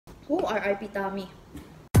Oh, R.I.P. Tommy.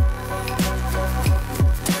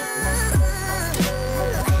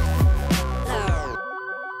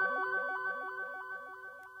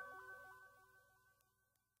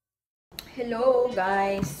 Hello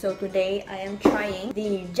guys! So today I am trying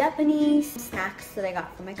the Japanese snacks that I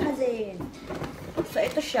got from my cousin. So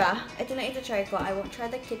ito siya. Ito na ito-try ko. I won't try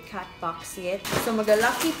the Kit Kat box yet. So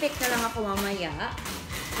mag-lucky pick na lang ako mamaya.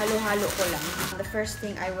 Halo-halo ko lang. The first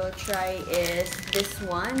thing I will try is this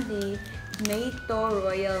one, the Meito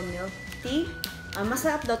Royal Milk Tea.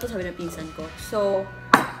 Masarap daw to, sabi ng pinsan ko. So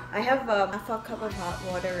I have half a cup of hot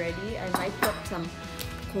water ready. I might put some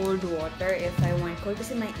cold water if I want cold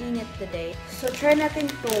kasi mainit today. So try natin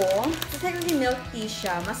to. So technically milk tea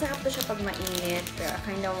siya. Masarap to siya pag mainit. Pero I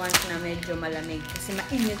kinda want na medyo malamig kasi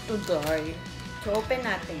mainit to dry. So open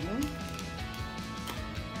natin.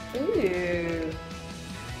 Ooh.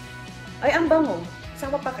 Ay, ang bango.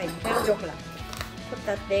 Saan pa kayo? Pero joke lang. Put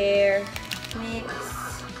that there. Mix.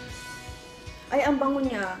 Ay, ang bango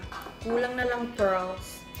niya. Kulang na lang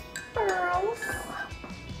pearls. Pearls.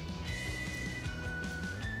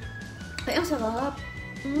 Ay, ang sarap.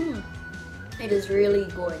 It is really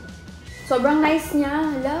good. Sobrang nice niya.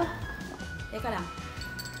 Hala. Teka lang.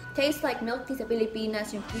 Tastes like milk tea sa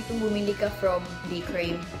Pilipinas. Yung tipong bumili ka from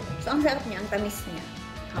B-Cream. So, ang sarap niya. Ang tamis niya.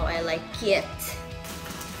 How I like it.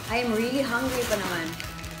 I am really hungry pa naman.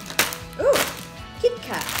 Ooh! Kit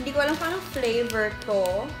Kat. Hindi ko alam paano flavor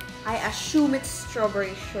to. I assume it's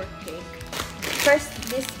strawberry shortcake. First,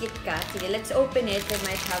 this Kit Kat. Sige, let's open it. It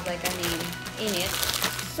might have like a name in it.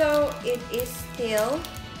 So it is still,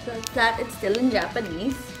 so it's still in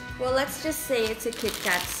Japanese. Well, let's just say it's a Kit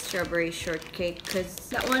Kat strawberry shortcake because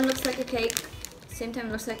that one looks like a cake, same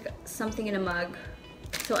time looks like something in a mug.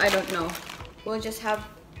 So I don't know. We'll just have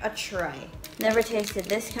a try. Never tasted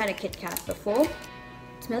this kind of Kit Kat before.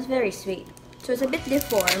 It smells very sweet. So it's a bit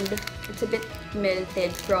deformed. It's a bit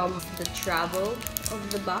melted from the travel of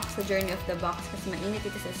the box, the journey of the box kasi mainit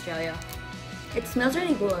ito sa Australia. It smells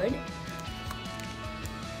really good.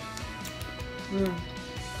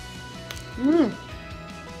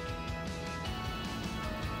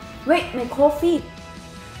 Wait, may coffee.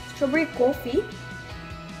 Strawberry coffee.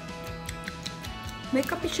 May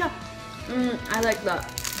kape siya. I like that.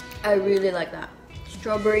 I really like that.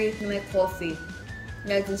 Strawberry na may coffee.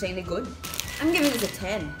 That's insanely good. I'm giving this a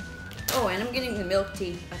 10. Oh, and I'm giving the milk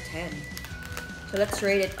tea a 10. So let's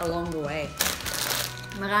rate it along the way.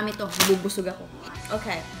 Marami to. Bubusog ako.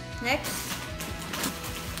 Okay, next.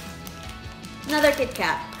 Another Kit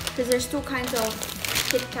Kat, because there's two kinds of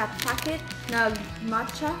Kit Kat packet na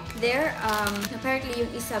matcha there. Apparently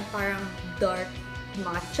yung isa parang dark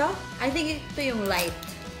matcha. I think ito yung light.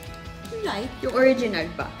 Light? Yung original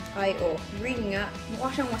ba? Ay, oh. Green nga.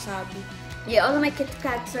 Mukha siyang wasabi. Yeah, all of my Kit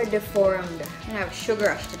Kats are deformed. I'm gonna have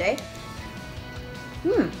sugar rush today.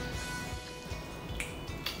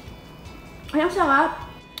 Ay, ang sarap.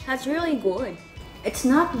 That's really good. It's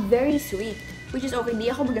not very sweet. Which is okay,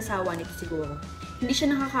 hindi ako mag-asawa nito siguro. Hindi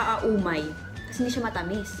siya nakaka-umay. Kasi hindi siya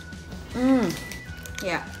matamis.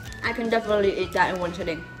 Yeah. I can definitely eat that in one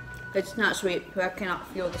sitting. It's not sweet, so I cannot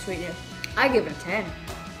feel the sweetness. I give it a 10.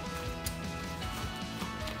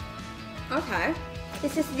 Okay.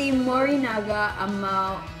 This is the Morinaga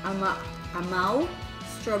Amao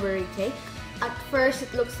strawberry cake. At first,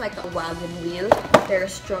 it looks like a wagon wheel.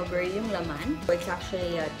 There's strawberry yung laman. It's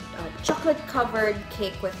actually a chocolate-covered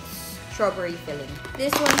cake with strawberry filling.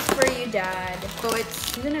 This one's for you, Dad. So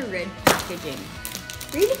it's in a red packaging.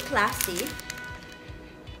 Really classy.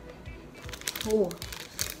 Oh.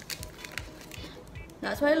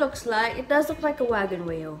 That's what it looks like. It does look like a wagon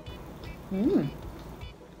wheel.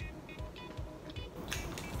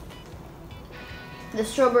 The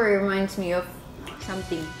strawberry reminds me of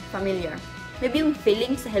something familiar. Maybe yung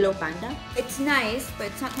filling sa Hello Panda. It's nice, but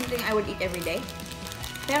it's not something I would eat every day.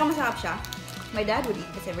 Pero masarap siya. My dad would eat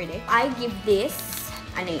this every day. I give this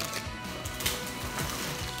an 8.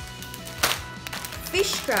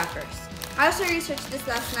 Fish crackers. I also researched this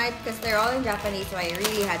last night because they're all in Japanese, so I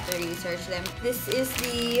really had to research them. This is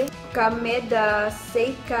the Kameda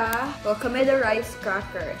Seika, or Kameda rice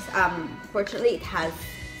crackers. Fortunately, it has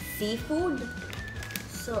seafood,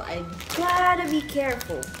 so I gotta be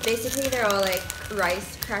careful. Basically, they're all like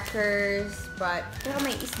rice crackers, but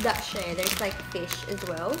may isda siya. There's like fish as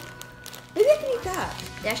well. Maybe I can eat that.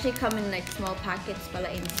 They actually come in like small packets pala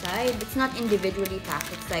inside. It's not individually packed.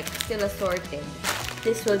 It's like still assorted.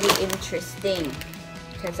 This will be interesting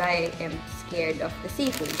because I am scared of the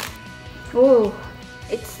seafood. Oh,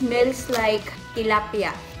 it smells like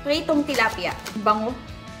tilapia. Pritong tilapia. Bango.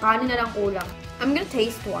 Kanin na lang kulang. I'm gonna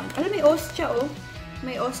taste one. Alam, may ostya oh.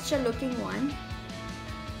 May ostya looking one.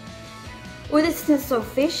 Oh, this is so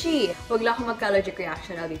fishy. Wag lang ako magka-allergic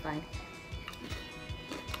reaction, I'll be fine.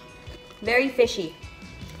 Very fishy.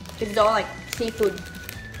 It's all like seafood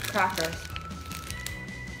crackers.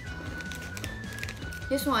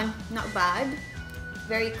 This one, not bad.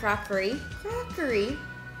 Very crackery. Crackery.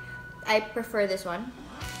 I prefer this one.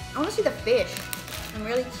 I want to see the fish. I'm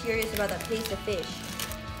really curious about the taste of fish.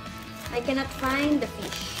 I cannot find the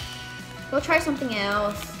fish. We'll try something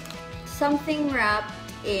else. Something wrapped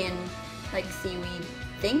in like seaweed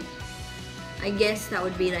thing. I guess that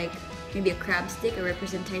would be like maybe a crab stick, a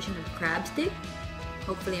representation of a crab stick.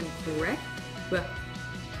 Hopefully I'm correct. Well,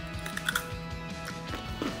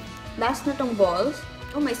 last na tong balls.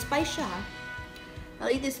 Oh, may spice siya. I'll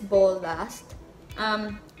eat this bowl last.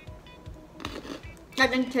 That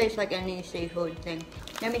didn't taste like any seafood thing.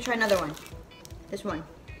 Let me try another one. This one.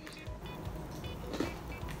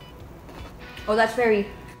 Oh, that's very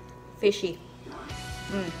fishy.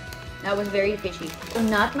 That was very fishy. So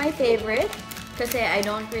not my favorite because I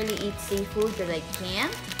don't really eat seafood because I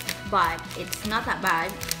can't. But it's not that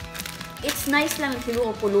bad. It's nice lang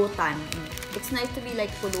siguro pulutan. It's nice to be like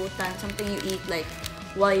pulutan, something you eat like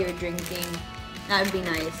while you're drinking. That would be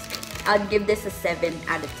nice. I'd give this a 7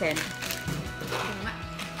 out of 10.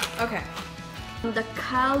 Okay. The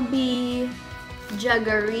Kalbi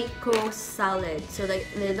Jagarico salad. So like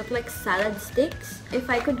they look like salad sticks. If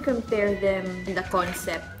I could compare them in the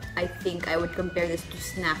concept, I think I would compare this to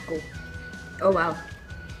Snacko. Oh wow.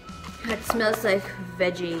 That smells like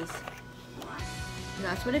veggies.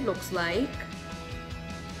 That's what it looks like.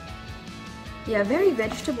 Yeah, very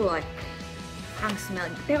vegetable-like ang smell.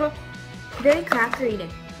 Pero very crackery din.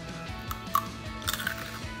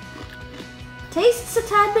 Tastes a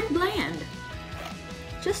tad bit bland.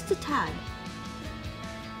 Just a tad.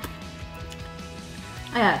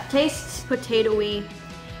 Yeah, tastes potatoey.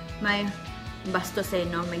 May bastose,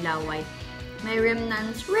 no? May laway. May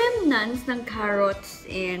remnants ng carrots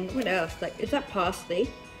and what else? Like, is that parsley?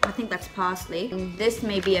 I think that's parsley. And this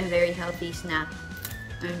may be a very healthy snack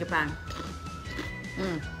in Japan.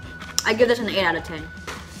 I give this an 8 out of 10.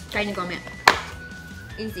 Try to comment.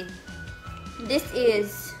 Easy. This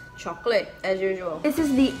is chocolate, as usual. This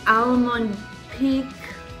is the almond peak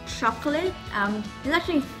chocolate. There's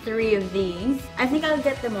actually 3 of these. I think I'll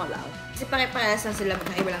get them all out. Kasi pare-parehas lang sila,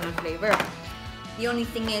 magkaiba lang ng flavor. The only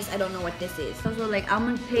thing is, I don't know what this is. Also like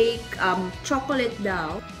almond cake, chocolate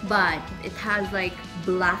dough, but it has like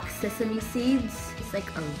black sesame seeds. It's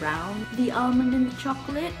like around the almond and the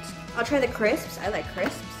chocolate. I'll try the crisps. I like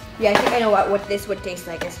crisps. Yeah, I think I know what this would taste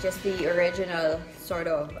like. It's just the original sort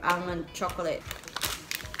of almond chocolate.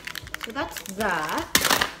 So that's that.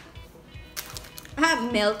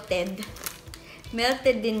 Melted.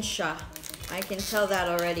 Melted din siya. I can tell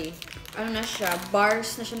that already. Ano na siya?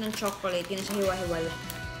 Bars na siya ng chocolate. Hindi na siya hiwa-hiwala.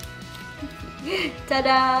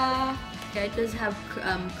 Tada! Yeah, it does have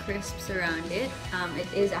crisps around it.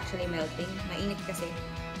 It is actually melting. Mainit kasi.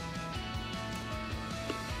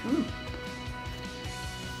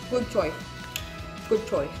 Good choice. Good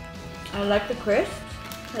choice. I like the crisps.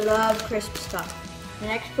 I love crisp stuff.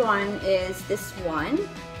 The next one is this one.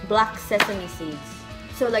 Black sesame seeds.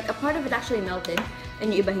 So like a part of it actually melted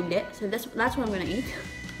and yung iba hindi. So that's what I'm gonna eat.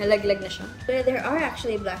 Nalaglag na siya. There are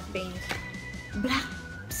actually black beans. Black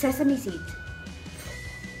sesame seeds.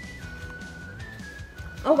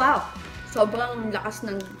 Oh wow! Sobrang lakas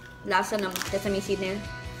ng lasa ng sesame seed na yun.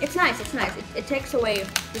 It's nice, it's nice. It takes away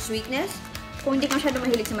the sweetness. Kung hindi ka masyado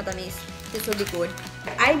mahilig sa matamis, this will be good.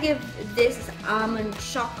 I give this almond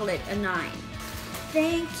chocolate a 9.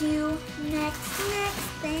 Thank you. Next.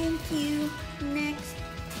 Thank you. Next.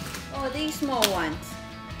 Oh, these small ones.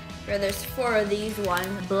 Where there's 4 of these ones.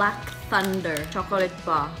 Black Thunder chocolate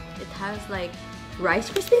bar. It has like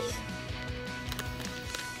Rice Krispies.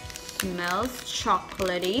 Smells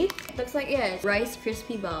chocolatey. Looks like, yeah, it's Rice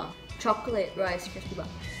Krispie bar. Chocolate Rice Krispie bar.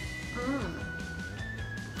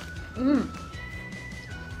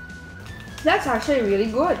 That's actually really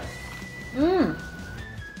good.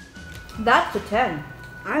 That's a 10.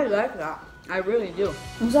 I like that. I really do.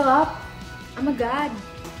 Ang sarap. Oh my god.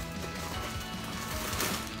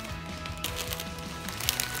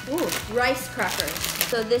 Ooh, rice crackers.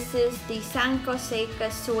 So this is the Sanko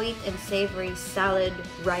Seika sweet and savory salad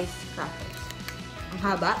rice crackers. Ang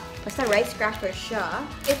haba. Basta rice crackers siya.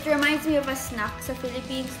 It reminds me of a snack sa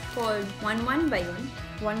Philippines called One ba yun?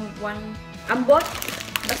 One ambot.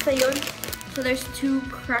 Basta yun. So there's 2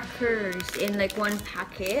 crackers in like 1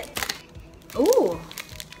 packet. Ooh.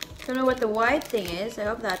 Don't know what the white thing is. I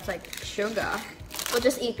hope that's like sugar. We'll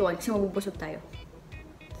just eat one kasi mabubusog tayo.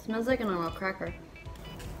 Smells like a normal cracker.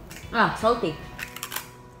 Ah, salty.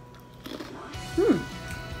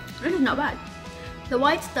 This is actually not bad. The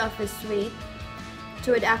white stuff is sweet,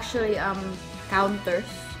 so it actually counters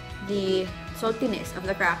the saltiness of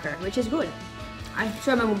the cracker, which is good. I'm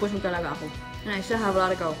sure mabubusog talaga ako. And I still have a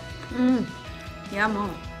lot to go.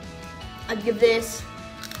 Yum. I'd give this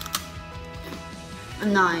a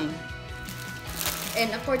 9. And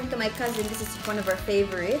according to my cousin, this is one of our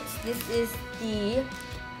favorites. This is the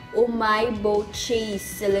Umaibo cheese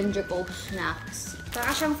cylindrical snacks.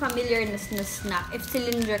 Para siyang familiar na snack if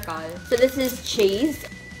cylindrical. So this is cheese.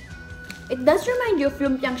 It does remind you of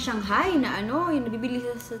lumpiang Shanghai na ano, yung nabibili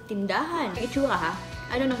sa tindahan. Itsura ha?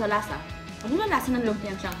 I don't know sa lasa. Ano na lasa ng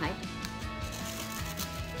lumpiang Shanghai?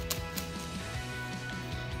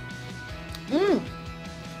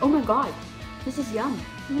 Oh my god. This is yum.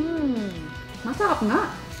 Masarap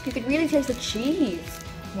nga. You could really taste the cheese.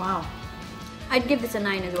 Wow. I'd give this a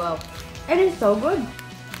 9 as well. It is so good.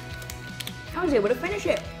 I was able to finish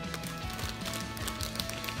it.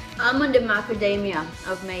 Almond and macadamia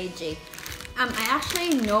of Meiji. I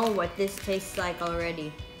actually know what this tastes like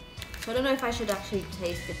already. So I don't know if I should actually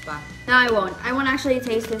taste it back. No, I won't. I won't actually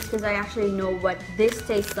taste this because I actually know what this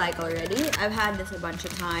tastes like already. I've had this a bunch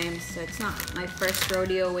of times, so it's not my first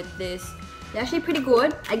rodeo with this. They're actually pretty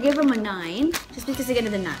good. I give them a 9 just because again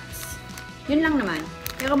of the nuts. Yun lang naman.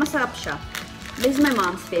 Pero masarap siya. This is my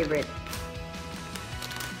mom's favorite.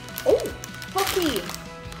 Oh, Pocky.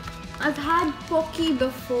 I've had Pocky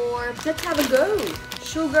before. Let's have a go.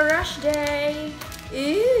 Sugar Rush Day.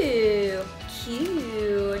 Ew,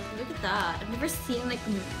 cute. Look at that. I've never seen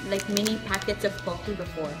like mini packets of Pocky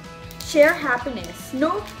before. Share happiness.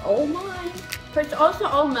 No, oh my. But it's also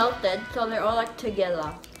all melted, so they're all like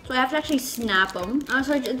together. So I have to actually snap them.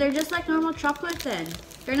 So they're just like normal chocolate then.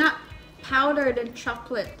 They're not powdered in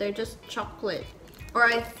chocolate, they're just chocolate. Or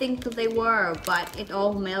I think they were, but it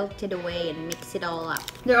all melted away and mixed it all up.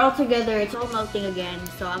 They're all together, it's all melting again,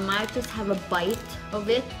 so I might just have a bite of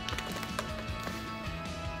it.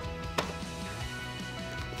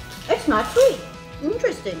 It's not sweet.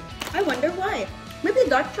 Interesting. I wonder why. Maybe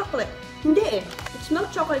dark chocolate. Hindi. It's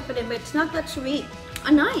milk chocolate but it's not that sweet.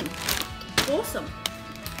 A 9. Awesome.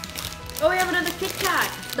 Oh, we have another Kit Kat.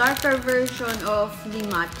 Darker version of the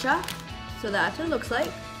matcha. So that's what it looks like.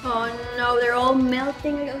 Oh no, they're all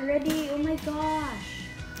melting already. Oh my gosh.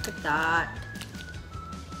 Look at that.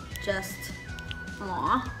 Just,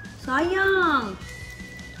 aw, sayang.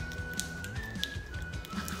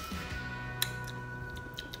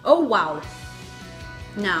 Oh wow.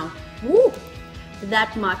 Now, woo,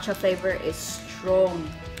 that matcha flavor is strong.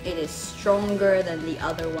 It is stronger than the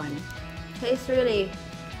other one. Tastes really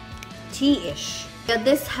tea-ish. Yeah,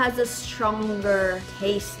 this has a stronger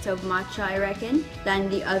taste of matcha, I reckon, than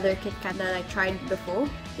the other Kit Kat that I tried before.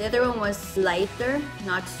 The other one was lighter,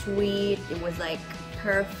 not sweet. It was like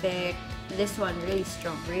perfect. This one really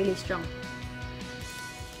strong, really strong.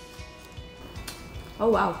 Oh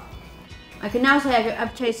wow. I can now say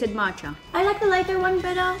I've tasted matcha. I like the lighter one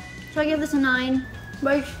better, so I give this a 9.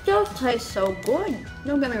 But it still tastes so good.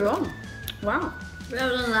 Don't get me wrong. Wow. We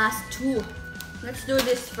have the last 2. Let's do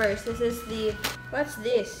this first. This is the, what's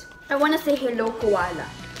this? I want to say Hello Koala.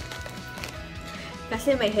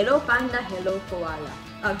 Kasi may Hello Panda, Hello Koala.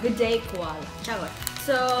 Good Day Koala. Charot.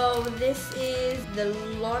 So this is the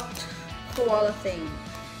Lot Koala thing.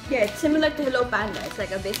 Yeah, it's similar to Hello Panda. It's like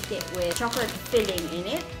a biscuit with chocolate filling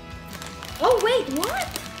in it. Oh wait, what?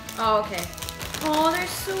 Oh, okay. Oh, they're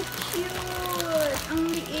so cute. Ang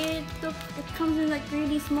liit. It comes in like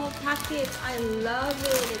really small packets. I love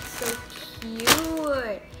it. It's so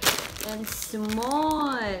cute and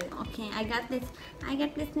small. Okay, I got this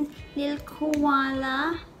little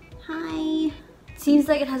koala. Hi. Seems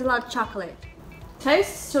like it has a lot of chocolate.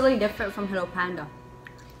 Tastes totally different from Hello Panda.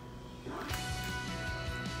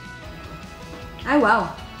 Oh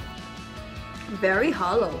wow. Very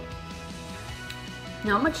hollow.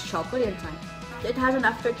 Not much chocolate inside. It has an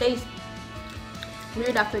aftertaste.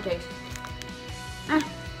 Weird aftertaste.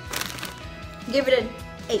 Give it an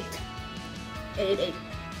 8. 8.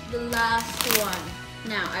 The last one.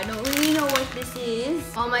 Now, I don't really know what this is.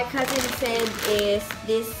 All my cousin said is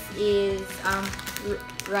this is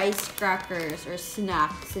rice crackers or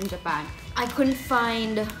snacks in Japan. I couldn't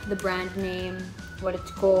find the brand name, what it's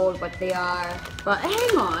called, what they are. But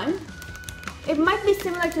hang on. It might be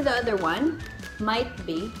similar to the other one. Might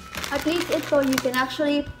be. At least ito, you can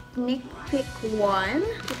actually pick one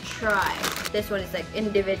to try. This one is like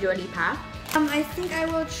individually packed. I think I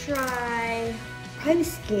will try. I'm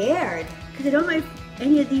scared because I don't know if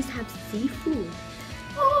any of these have seafood.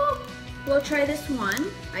 Oh, we'll try this one.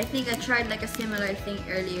 I think I tried like a similar thing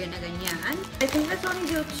earlier na ganyan. I think let's only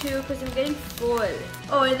do 2 because I'm getting full.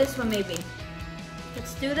 Oh, and this one maybe.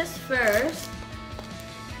 Let's do this first.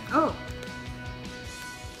 Oh.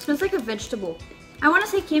 It smells like a vegetable. I want to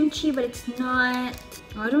say kimchi, but it's not.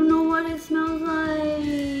 I don't know what it smells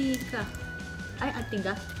like. I think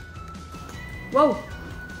that. Whoa.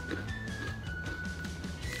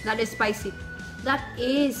 That is spicy. That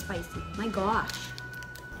is spicy. My gosh.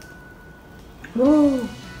 Whoa.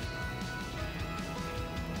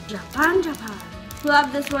 Japan, Japan. We'll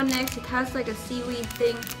have this one next. It has like a seaweed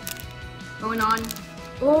thing going on.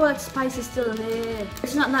 Oh, that spice is still there.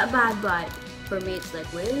 It's not that bad, but for me it's like,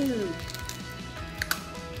 whoa.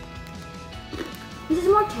 This is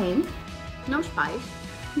more tame. No spice.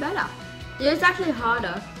 Better. It's actually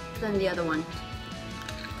harder than the other one.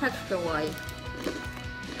 Texture-wise.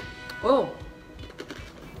 Oh.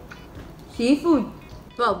 Seafood.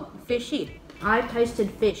 Well, fishy. I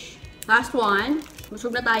tasted fish. Last one.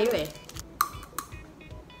 Busog na tayo eh.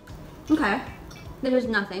 Okay. This is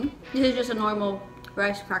nothing. This is just a normal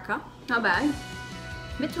rice cracker. Not bad.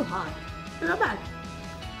 A bit too hard. But not bad.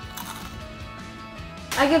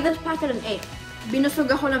 I give this packet an 8. Binusog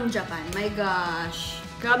ako ng Japan. My gosh.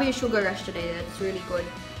 Grabe yung sugar rush today. That's really good.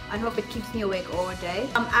 I hope it keeps me awake all day.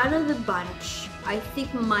 Out of the bunch, I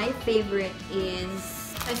think my favorite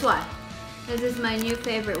is this one. This is my new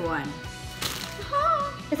favorite one.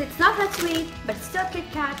 Because it's not that sweet, but it's still Kit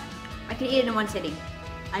Kat. I can eat it in one sitting.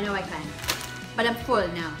 I know I can. But I'm full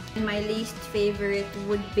now. And my least favorite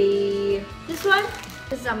would be this one.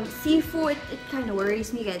 Because seafood, it kind of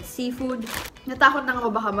worries me guys. Seafood. Natakot na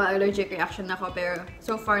ako baka ma-allergic reaction ako, pero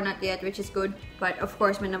so far not yet, which is good. But of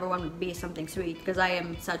course, my number one would be something sweet because I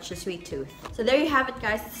am such a sweet tooth. So there you have it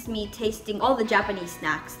guys. This is me tasting all the Japanese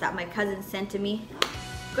snacks that my cousin sent to me.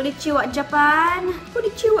 Konnichiwa Japan!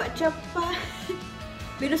 Konnichiwa Japan!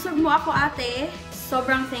 Binusog mo ako ate.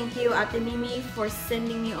 Sobrang thank you Ate Mimi for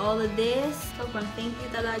sending me all of this. Sobrang thank you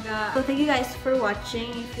talaga. So thank you guys for watching.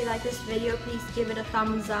 If you like this video, please give it a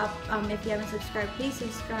thumbs up. If you haven't subscribed, please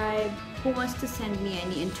subscribe. Who wants to send me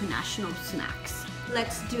any international snacks?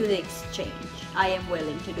 Let's do the exchange. I am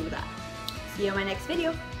willing to do that. See you in my next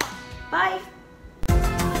video. Bye!